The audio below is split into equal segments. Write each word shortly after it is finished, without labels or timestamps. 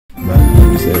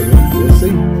said, we'll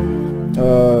see.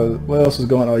 What else was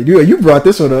going on? You brought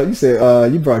this one up. You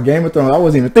said you brought Game of Thrones. I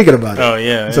wasn't even thinking about it. Oh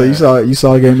yeah. So you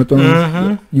saw Game of Thrones.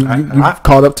 Mm-hmm. You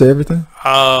caught up to everything.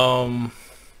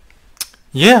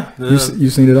 Yeah. You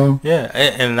seen it all? Yeah,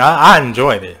 and I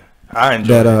enjoyed it.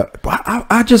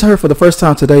 I just heard for the first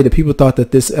time today that people thought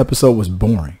that this episode was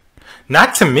boring.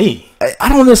 Not to me. I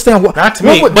don't understand what. Not to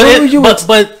me.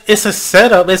 But it's a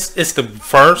setup. It's the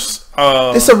first.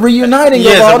 It's a reuniting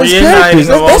of all these characters.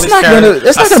 That's not gonna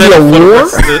be a war.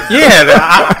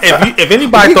 If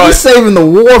anybody thought he's saving the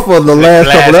war for the last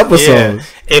couple episodes. Yeah.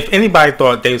 If anybody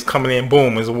thought they was coming in,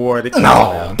 boom, it's war.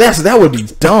 No, that would be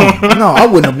dumb. No, I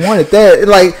wouldn't have wanted that.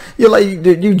 Like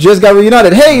you just got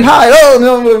reunited. Hey, hi, oh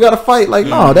no, we got to fight. Like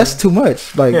no, that's too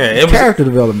much. Like character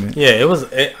development. Yeah, it was.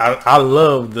 I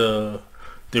love the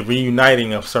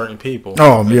reuniting of certain people.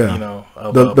 Oh yeah, you know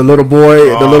the little boy,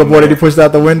 that he pushed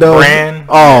out the window. Bran.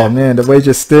 Oh man, the way he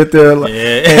just stood there. Like,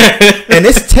 and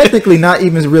it's technically not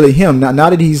even really him. Now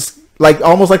that he's like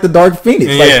almost like the Dark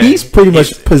Phoenix. Like he's pretty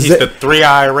much possessed. He's the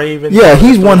three-eyed raven. Yeah,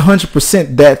 he's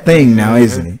 100% that thing now,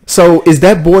 isn't he? So is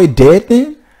that boy dead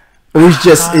then? Or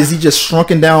is he just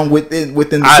shrunken down within the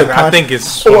subconscious? I think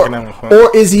it's shrunken down with him. Or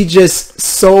is he just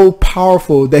so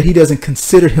powerful that he doesn't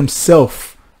consider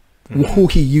himself who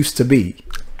he used to be?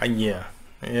 Yeah.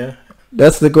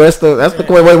 That's the question. Wait,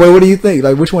 what do you think?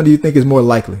 Like, which one do you think is more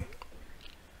likely?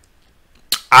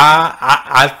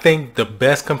 I think the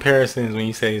best comparison is when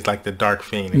you say he's like the Dark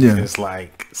Phoenix. Yeah. It's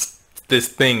like this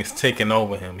thing is taking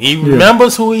over him. He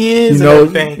remembers who he is and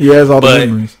everything. He has all the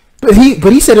memories. But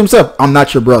he said himself, "I'm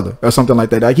not your brother," or something like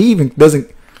that. Like he even doesn't.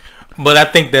 But I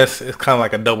think it's kind of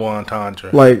like a double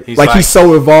entendre. Like he's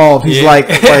so evolved. He's like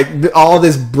all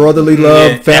this brotherly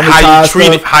love, family ties.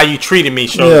 How you treated me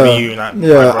shows me you're not.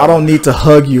 Yeah, I don't need to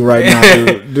hug you right now,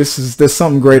 dude. There's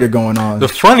something greater going on. The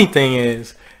funny thing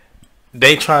is,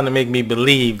 they trying to make me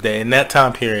believe that in that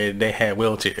time period they had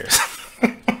wheelchairs.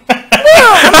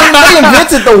 They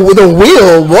invented the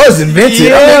wheel was invented.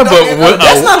 Yeah,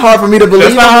 that's not hard for me to believe.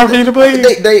 That's not hard for you to believe.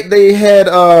 They had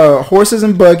horses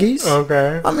and buggies.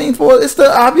 Okay. I mean, it's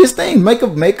the obvious thing. Make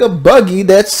a buggy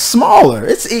that's smaller.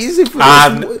 It's easy for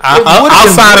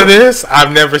outside of this.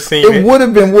 I've never seen it. It would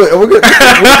have been. We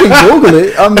can Google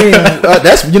it. I mean,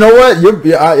 that's you know what.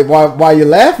 While you're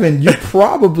laughing, you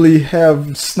probably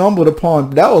have stumbled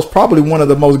upon. That was probably one of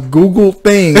the most Googled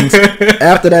things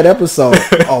after that episode.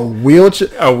 A wheelchair.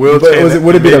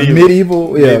 Would it be a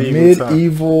medieval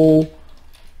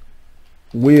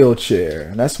wheelchair?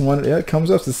 And that's one. Yeah, it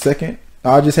comes up to second.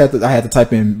 I had to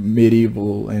type in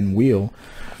medieval and wheel.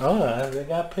 Oh, they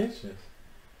got pictures.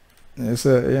 It's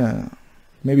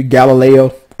maybe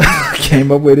Galileo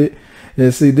came up with it. Yeah,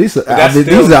 see, these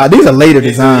are later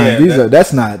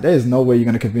designs. There's no way you're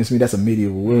gonna convince me that's a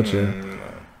medieval wheelchair.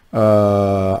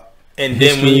 And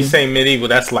then when you say medieval,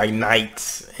 that's like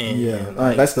knights and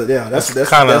that's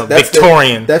kind of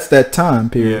Victorian. That's that time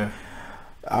period. Yeah.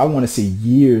 I want to see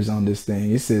years on this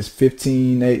thing. It says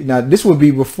 15. Now this would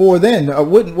be before then.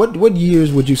 What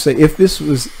years would you say if this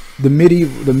was the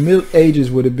Middle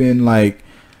Ages would have been like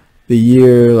the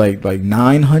year like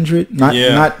 900? Not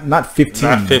 15.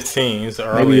 Not 15. It's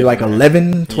early. Maybe like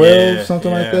 11, 12,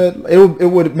 something like that. It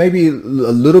would maybe a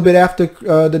little bit after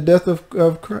the death of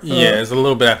Christ. It's a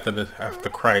little bit after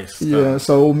Christ. Yeah,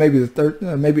 so maybe the third.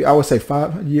 Maybe I would say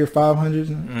 500.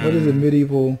 What is the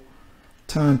medieval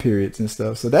time periods and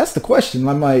stuff? So that's the question.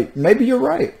 I'm like, maybe you're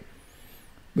right.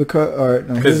 Because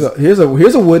here's a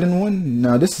wooden one.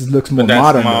 Now this looks more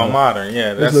modern. More modern.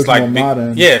 Yeah, that's like more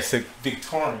modern. Yeah, it's a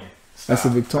Victorian. That's a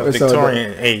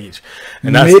Victorian age.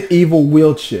 And medieval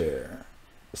wheelchair.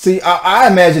 See, I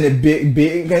imagine it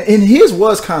big, and his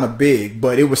was kind of big,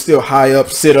 but it was still high up,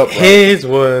 sit up. His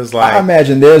was like I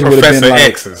imagine theirs would have been like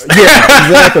X's. Yeah,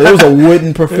 exactly. It was a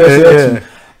wooden Professor X.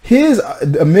 His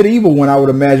a medieval one, I would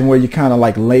imagine, where you kind of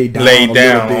like lay down a little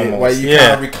bit, where you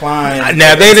kind of recline.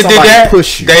 Now they did that.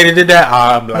 Push you. They did that.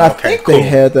 I think they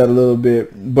had that a little bit,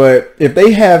 but if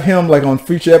they have him like on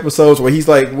future episodes where he's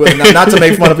like, not to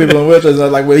make fun of people in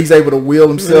wheelchairs, like where he's able to wheel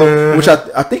himself, which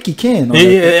I think he can.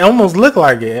 It almost looked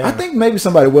like it. Yeah. I think maybe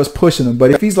somebody was pushing him,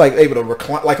 but if he's like able to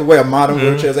recline, like the way a modern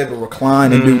wheelchair is able to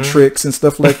recline and do tricks and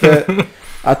stuff like that,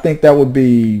 I think that would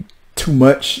be too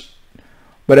much.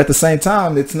 But at the same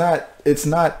time, it's not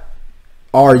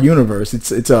our universe.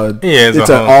 It's an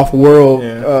off world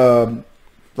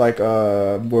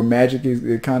where magic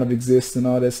it kind of exists and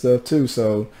all that stuff too.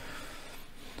 So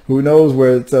who knows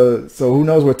where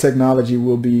technology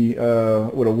will be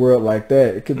with a world like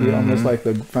that? It could be almost like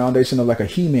the foundation of like a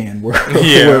He-Man world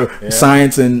where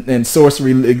science and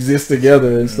sorcery exist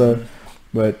together and stuff.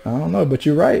 But I don't know. But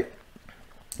you're right.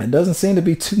 It doesn't seem to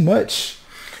be too much.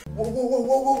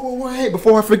 Whoa, hey,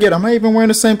 before I forget, am I even wearing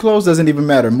the same clothes? Doesn't even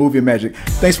matter. Movie magic.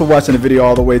 Thanks for watching the video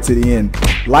all the way to the end.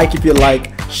 Like if you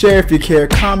like, share if you care,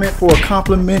 comment for a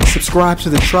compliment, subscribe to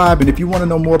the tribe, and if you want to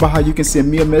know more about how you can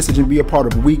send me a message and be a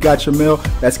part of We Got Your Mail,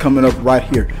 that's coming up right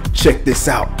here. Check this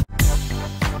out.